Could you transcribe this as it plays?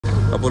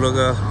Apollo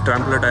का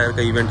ट्रैम्पलर tyre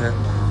का event है।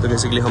 तो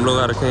बेसिकली हम लोग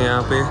आ रखे हैं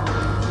यहाँ पे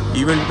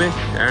इवेंट में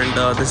and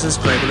this is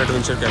tribal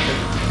adventure cafe.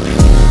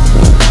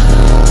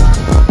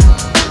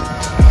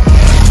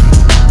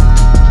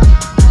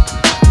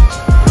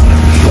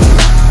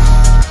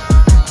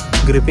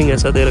 Gripping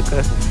ऐसा दे रखा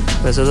है,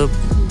 वैसे तो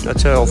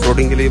अच्छा ऑफ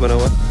रोडिंग के लिए बना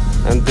हुआ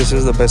है and this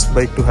is the best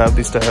bike to have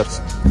this tyres.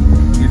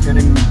 We've been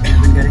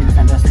getting the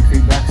fantastic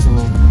feedback, so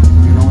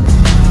you know.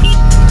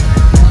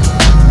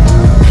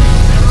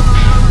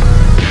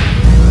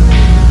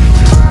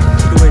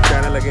 To my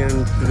channel again,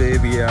 today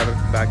we are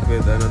back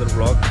with another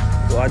vlog।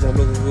 तो आज हम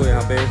लोगों को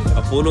यहाँ पे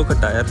अपोलो का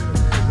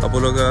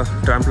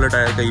ट्रैम्पलर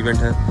tyre का event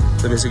है।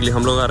 तो बेसिकली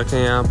हम लोग आ रखे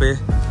हैं यहाँ पे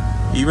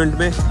इवेंट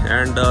में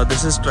and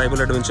this is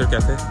tribal adventure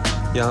cafe.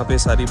 यहाँ पे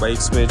सारी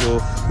बाइक्स में जो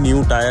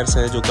न्यू टायर्स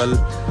हैं जो कल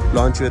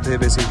लॉन्च हुए थे,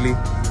 बेसिकली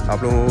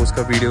आप लोगों को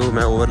उसका वीडियो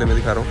मैं ओवरले में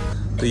दिखा रहा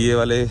हूँ। तो ये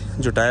वाले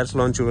जो टायर्स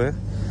लॉन्च हुए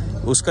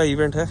हैं उसका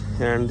इवेंट है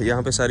एंड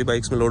यहाँ पे सारी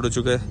बाइक्स में लोड हो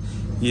चुका है।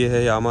 ये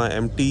है यामा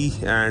MT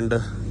एंड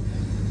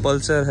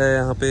पल्सर है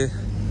यहाँ पे,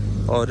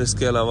 और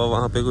इसके अलावा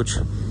वहाँ पे कुछ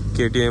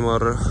KTM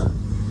और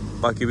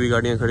बाकी भी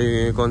गाड़ियाँ खड़ी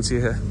हुई हैं। कौन सी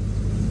है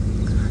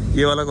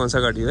ये वाला, कौन सा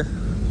गाड़ी है?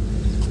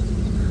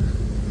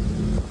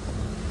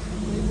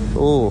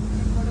 ओह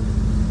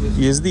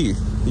ESD,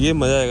 ये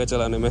मज़ा आएगा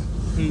चलाने में।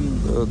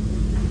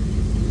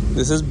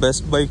 This is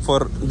best bike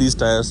for these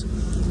tyres.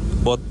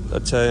 बहुत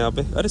अच्छा है यहाँ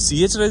पे। अरे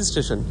CH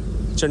रजिस्ट्रेशन,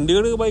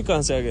 चंडीगढ़ का बाइक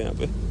कहाँ से आ गया यहाँ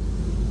पे?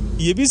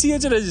 ये भी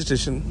CH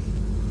रजिस्ट्रेशन,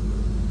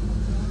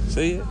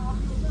 सही है।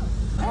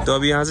 तो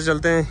अभी यहाँ से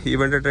चलते हैं,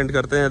 इवेंट अटेंड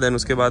करते हैं, देन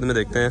उसके बाद में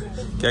देखते हैं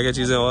क्या क्या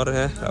चीज़ें और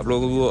हैं। आप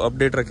लोगों को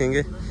अपडेट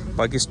रखेंगे।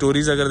 बाकी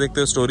स्टोरीज़ अगर देखते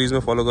हो, स्टोरीज़ में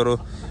फॉलो करो।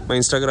 My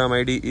Instagram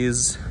ID is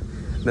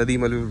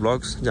Nadeem Alvi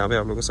blogs, जहाँ पे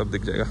आप लोगों को सब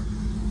दिख जाएगा।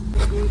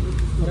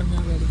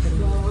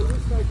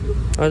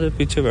 आज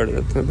पीछे बैठ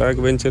जाते हैं बैक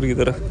वेंचर की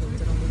तरह।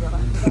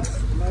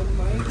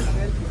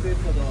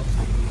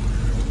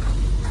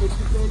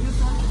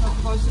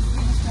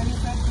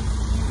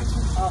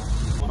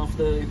 One of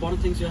the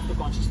important things you have to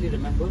consciously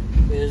remember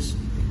is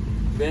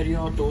where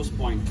your toes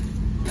point,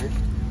 right?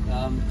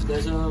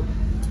 There's a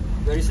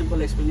very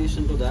simple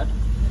explanation to that.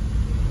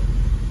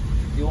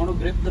 You want to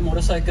grip the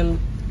motorcycle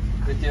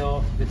with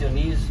your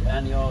knees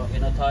and your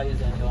inner thighs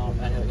and your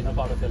inner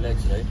part of your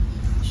legs, right?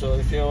 So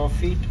if your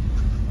feet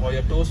or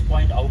your toes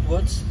point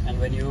outwards, and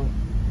when you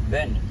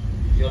bend,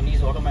 your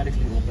knees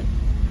automatically open.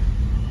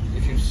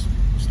 If you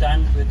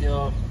stand with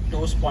your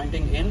toes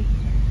pointing in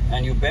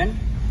and you bend,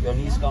 your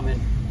knees come in,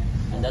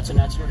 and that's a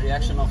natural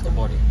reaction of the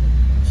body.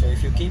 So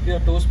if you keep your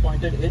toes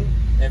pointed in,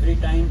 every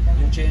time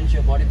you change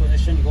your body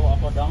position, go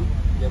up or down,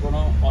 you're going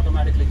to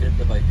automatically grip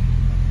the bike.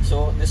 So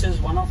this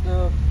is one of the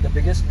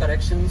biggest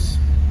corrections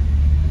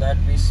that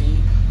we see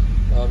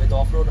with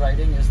off-road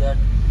riding, is that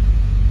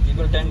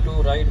people tend to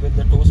ride with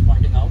the toes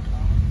pointing out.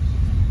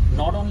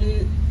 Not only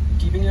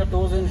keeping your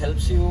toes in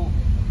helps you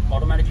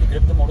automatically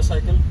grip the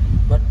motorcycle,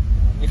 but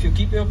if you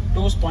keep your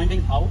toes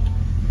pointing out,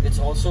 it's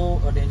also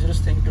a dangerous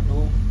thing to do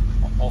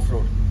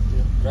off-road,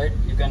 right?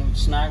 You can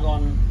snag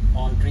on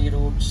tree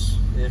roots.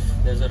 If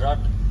there's a rut,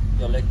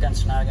 your leg can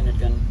snag and it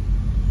can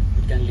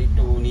lead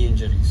to knee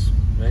injuries,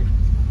 right?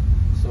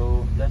 So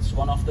that's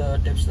one of the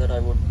tips that I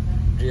would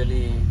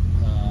really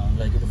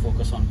like you to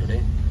focus on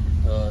today.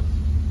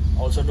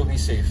 Also to be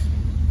safe.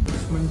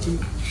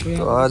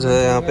 तो आज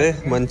है यहाँ पे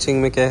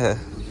munching में क्या है?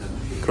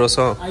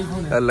 Croissant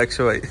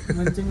लक्ष्य भाई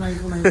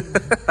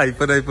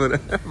आईफोन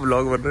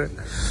व्लॉग बन रहे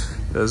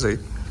हैं सही।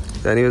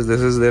 Anyways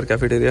this is there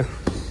cafeteria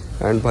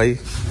and भाई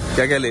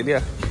क्या क्या ले लिया?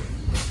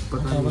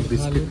 चलो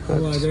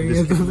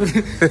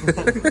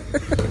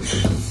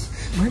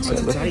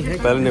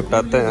पहले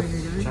निपटाते हैं।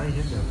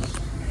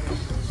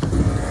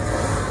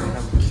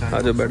 आ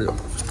जाओ बैठ जाओ।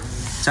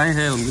 चाय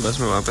है उनके पास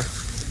में वहाँ पे।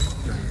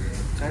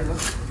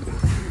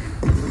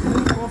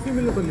 कॉफी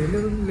मिले तो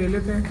ले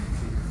लेते हैं।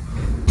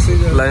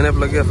 लाइन अप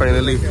लग गया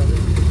फाइनली।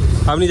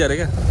 आप नहीं जा रहे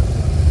क्या?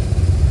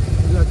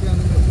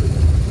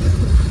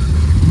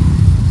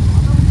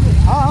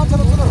 हाँ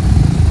चलो चलो।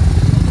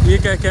 ये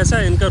कैसा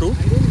है इनका रूट?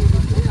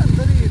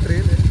 अंदर ही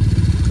ट्रेन है।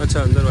 अच्छा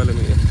अंदर वाले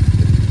में है।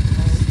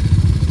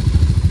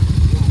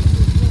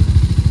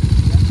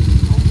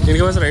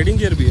 इनके पास राइडिंग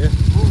गियर भी है?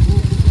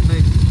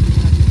 नहीं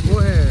वो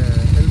है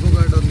एल्बो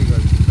गार्ड और नी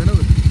गार्ड है ना।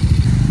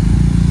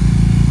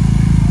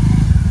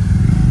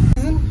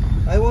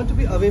 I want to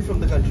be away from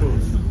the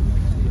controls.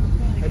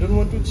 I don't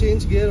want to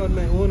change gear on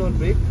my own or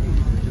brake.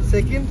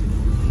 Second,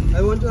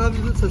 I want to have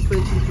little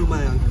suspension through my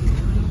ankle.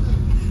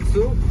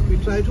 So we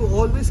try to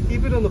always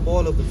keep it on the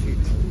ball of the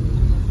feet.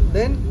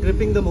 Then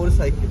gripping the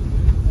motorcycle.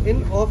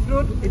 In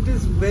off-road, it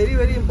is very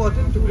very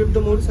important to grip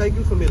the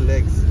motorcycle from your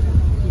legs.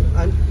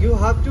 And you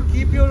have to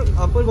keep your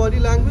upper body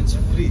language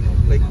free,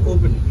 like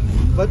open.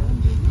 But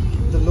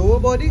the lower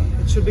body,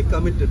 it should be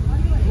committed.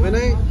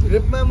 When I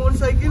grip my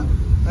motorcycle,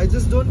 I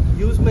just don't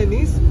use my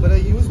knees, but I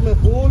use my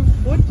whole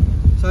foot,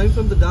 starting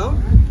from the down,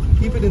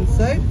 keep it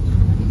inside,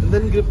 and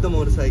then grip the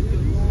motorcycle.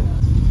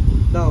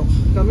 Now,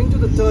 coming to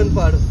the turn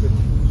part of it.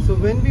 So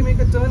when we make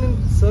a turn in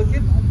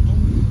circuit,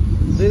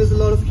 there is a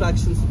lot of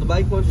traction, so the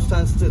bike wants to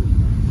stand still.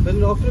 But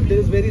in off-road,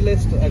 there is very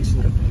less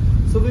action.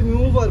 So we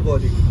move our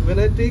body. When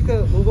I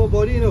move our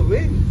body in a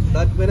way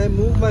that when I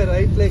move my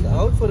right leg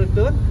out for a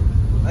turn,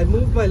 I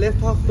move my left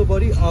half of the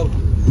body out,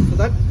 so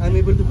that I'm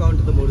able to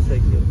counter the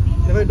motorcycle.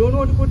 If I don't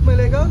want to put my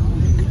leg out,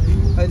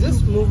 I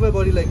just move my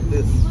body like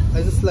this.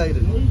 I just slide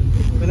it.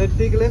 When I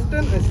take a left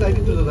turn, I slide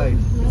it to the right.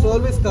 It's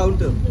always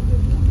counter,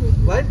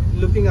 while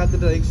looking at the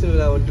direction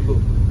where I want to go.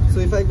 So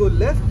if I go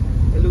left,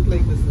 I look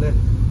like this left.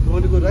 If I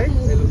want to go right,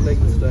 I look like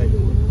this right.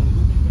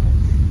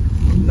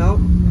 Now,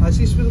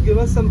 Ashish will give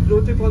us some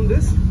pro tip on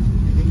this.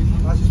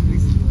 Ashish,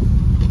 please.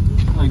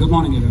 Hi, good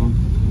morning, everyone.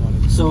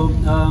 So,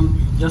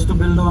 just to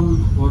build on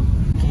what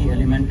key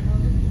element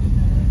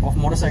of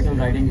motorcycle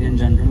riding in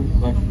general,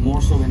 but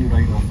more so when you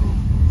ride off-road.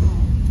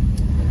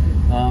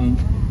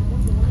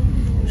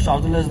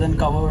 Shardul has then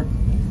covered,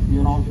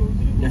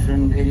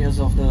 different areas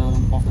of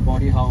the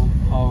body, how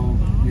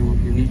you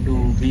need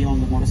to be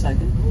on the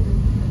motorcycle.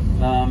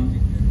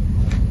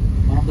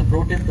 One of the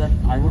pro tips that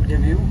I would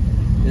give you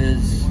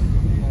is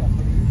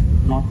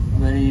not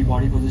very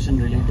body position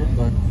related,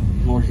 but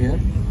more here.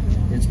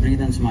 It's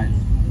breathe and smile,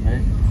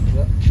 right?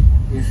 Yeah.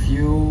 If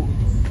you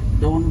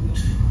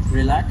don't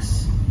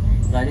relax,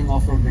 riding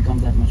off-road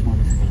becomes that much more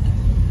difficult.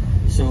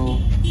 So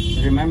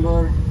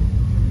remember,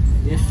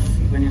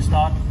 when you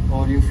start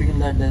or you feel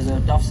that there's a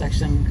tough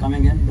section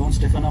coming in, don't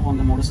stiffen up on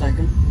the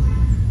motorcycle.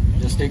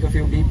 Just take a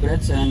few deep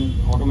breaths and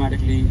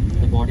automatically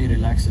the body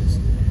relaxes.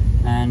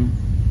 And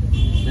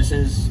this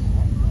is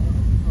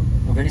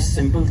a very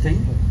simple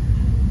thing,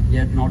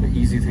 yet not an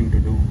easy thing to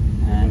do.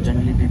 And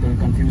generally people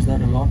confuse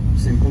that a lot.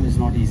 Simple is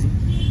not easy,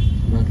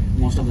 but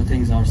most of the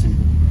things are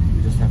simple.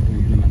 You just have to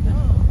implement them.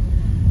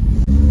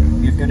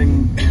 We've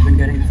been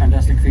getting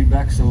fantastic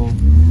feedback, so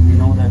we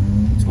know that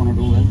it's going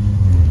to do well.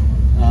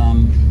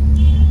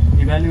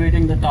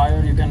 Evaluating the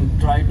tire, you can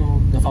try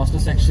to the faster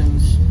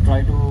sections,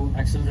 try to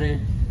accelerate,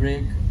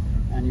 brake,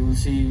 and you will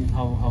see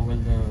how well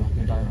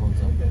the tire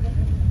holds up.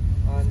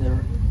 Is there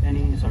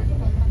any? Sorry.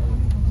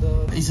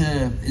 It's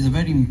a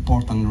very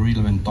important,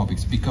 relevant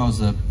topics because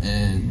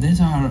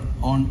these are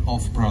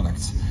on-off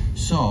products.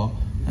 So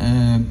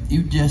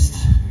you just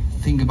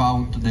think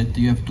about that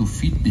you have to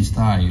fit this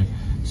tire.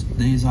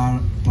 These are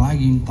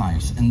plug-in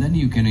tires, and then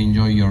you can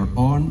enjoy your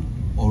on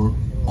or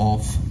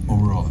off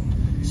road.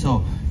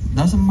 So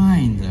doesn't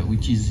mind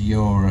which is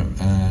your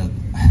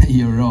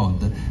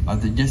road,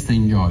 but just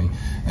enjoy.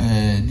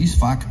 This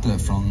fact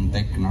from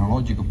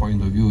technological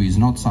point of view is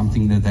not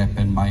something that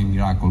happened by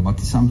miracle, but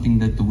it's something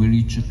that we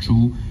reach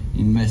through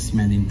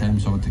investment in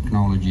terms of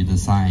technology,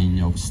 design,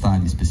 of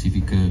study,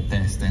 specific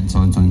test and so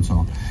on and so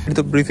on.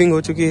 तो briefing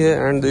हो चुकी है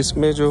and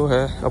इसमें जो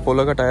है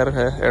Apollo का tyre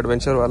है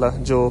adventure वाला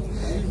जो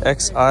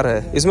XR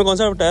है। इसमें कौन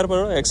सा टायर पड़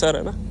रहा है? XR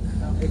है ना?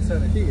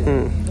 XR है, ठीक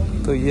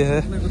है। तो ये है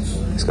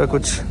इसका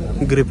कुछ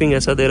ग्रिपिंग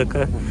ऐसा दे रखा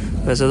है।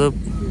 वैसे तो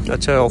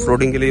अच्छा है, ऑफ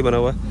रोडिंग के लिए बना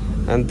हुआ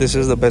है and this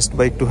is the best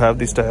bike to have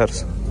this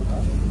tyres.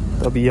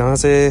 अब यहाँ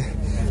से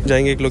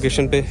जाएंगे एक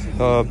लोकेशन पे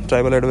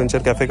ट्राइबल एडवेंचर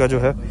कैफ़े का जो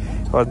है,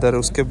 और इधर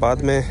उसके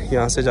बाद में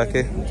यहाँ से जाके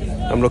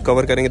हम लोग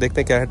कवर करेंगे।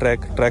 देखते हैं क्या है,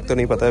 ट्रैक तो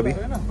नहीं पता है अभी।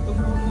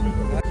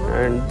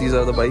 And these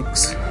are the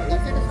bikes.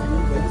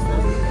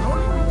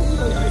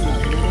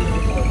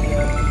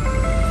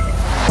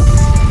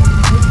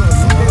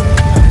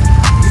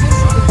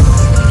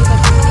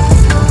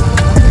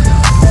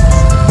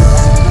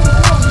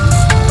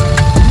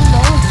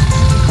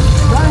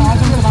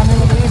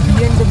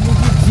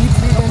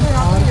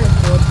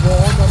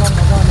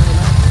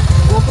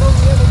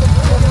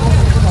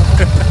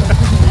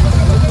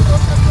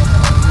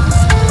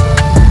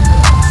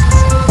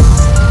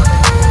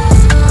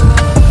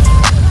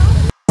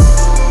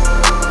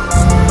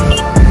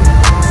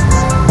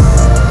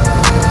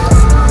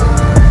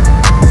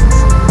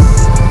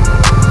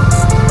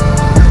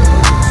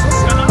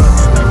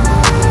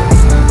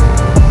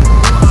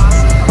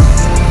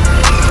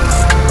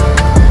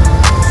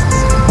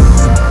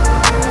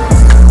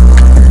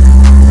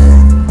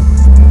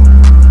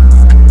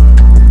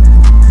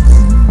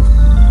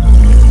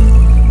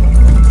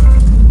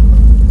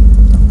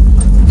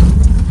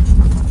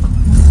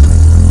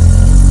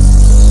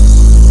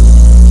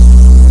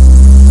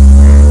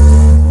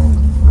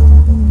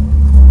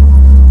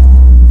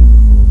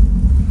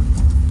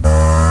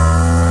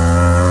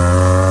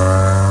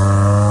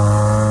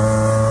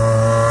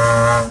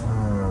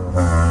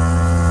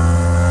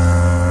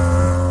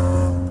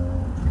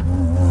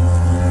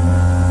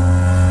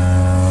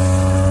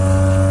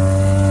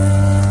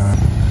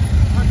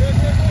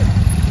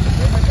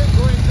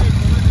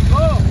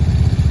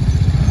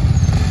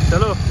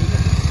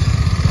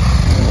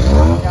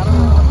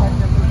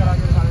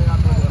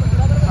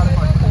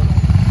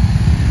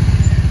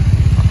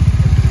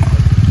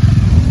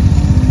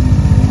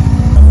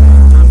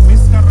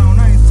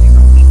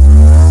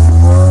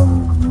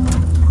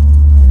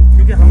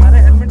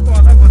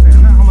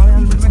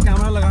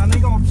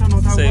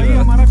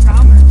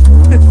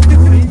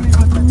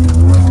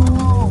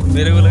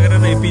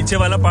 पीछे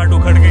वाला पार्ट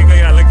उखड़ के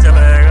कहीं अलग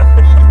चला जाएगा।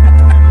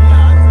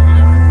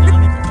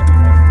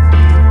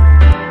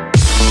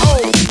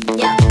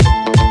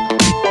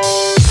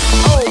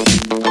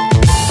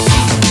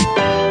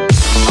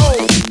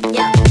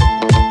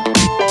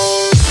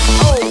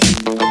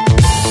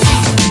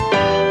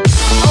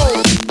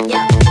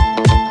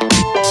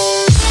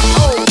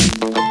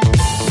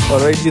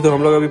 जी, तो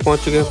हम लोग अभी पहुंच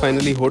चुके हैं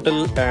finally hotel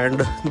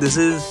and this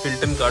is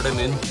Hilton garden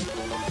इन।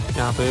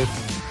 यहाँ पे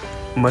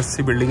मस्त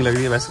सी बिल्डिंग लग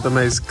रही है। वैसे तो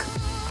मैं इस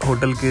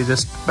होटल के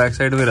जस्ट बैक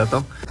साइड में रहता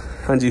हूँ।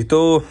 हाँ जी,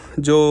 तो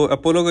जो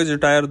अपोलो के जो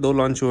टायर 2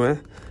 लॉन्च हुए हैं,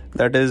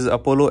 that is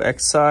Apollo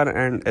XR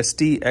and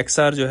ST।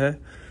 XR जो है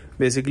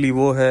बेसिकली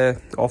वो है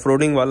ऑफ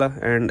रोडिंग वाला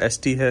एंड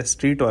ST है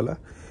स्ट्रीट वाला।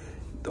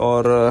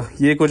 और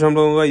ये कुछ हम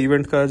लोगों का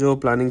इवेंट का जो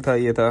प्लानिंग था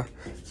ये था।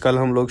 कल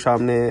हम लोग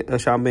शाम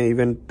में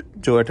इवेंट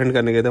जो अटेंड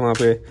करने गए थे, वहाँ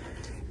पे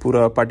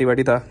पूरा पार्टी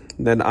वार्टी था।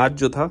 देन आज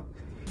जो था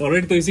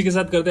ऑलराइट, तो इसी के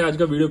साथ करते हैं आज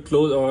का वीडियो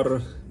क्लोज और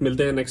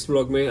मिलते हैं नेक्स्ट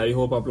व्लॉग में। आई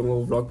होप आप लोगों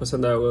को व्लॉग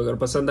पसंद आया होगा। अगर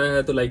पसंद आया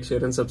है तो like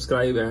share and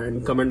subscribe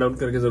and comment down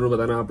करके जरूर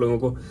बताना आप लोगों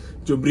को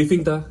जो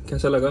ब्रीफिंग था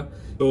कैसा लगा।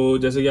 तो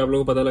जैसे कि आप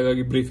लोगों को पता लगा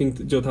कि ब्रीफिंग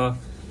जो था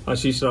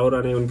आशीष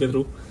रावराने उनके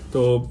थ्रू,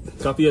 तो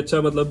काफी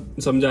अच्छा मतलब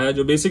समझाया।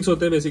 जो बेसिक्स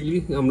होते हैं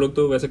बेसिकली हम लोग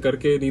तो वैसे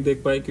करके नहीं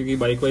देख पाए क्योंकि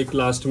बाइक वाइक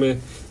लास्ट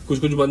में कुछ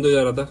बंद हो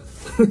जा रहा था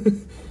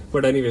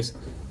बट एनीवेज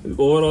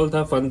ओवरऑल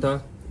था, फन था।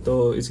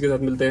 तो इसके साथ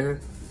मिलते हैं,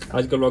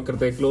 आज का व्लॉग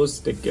करते हैं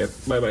close. Take care,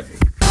 bye bye.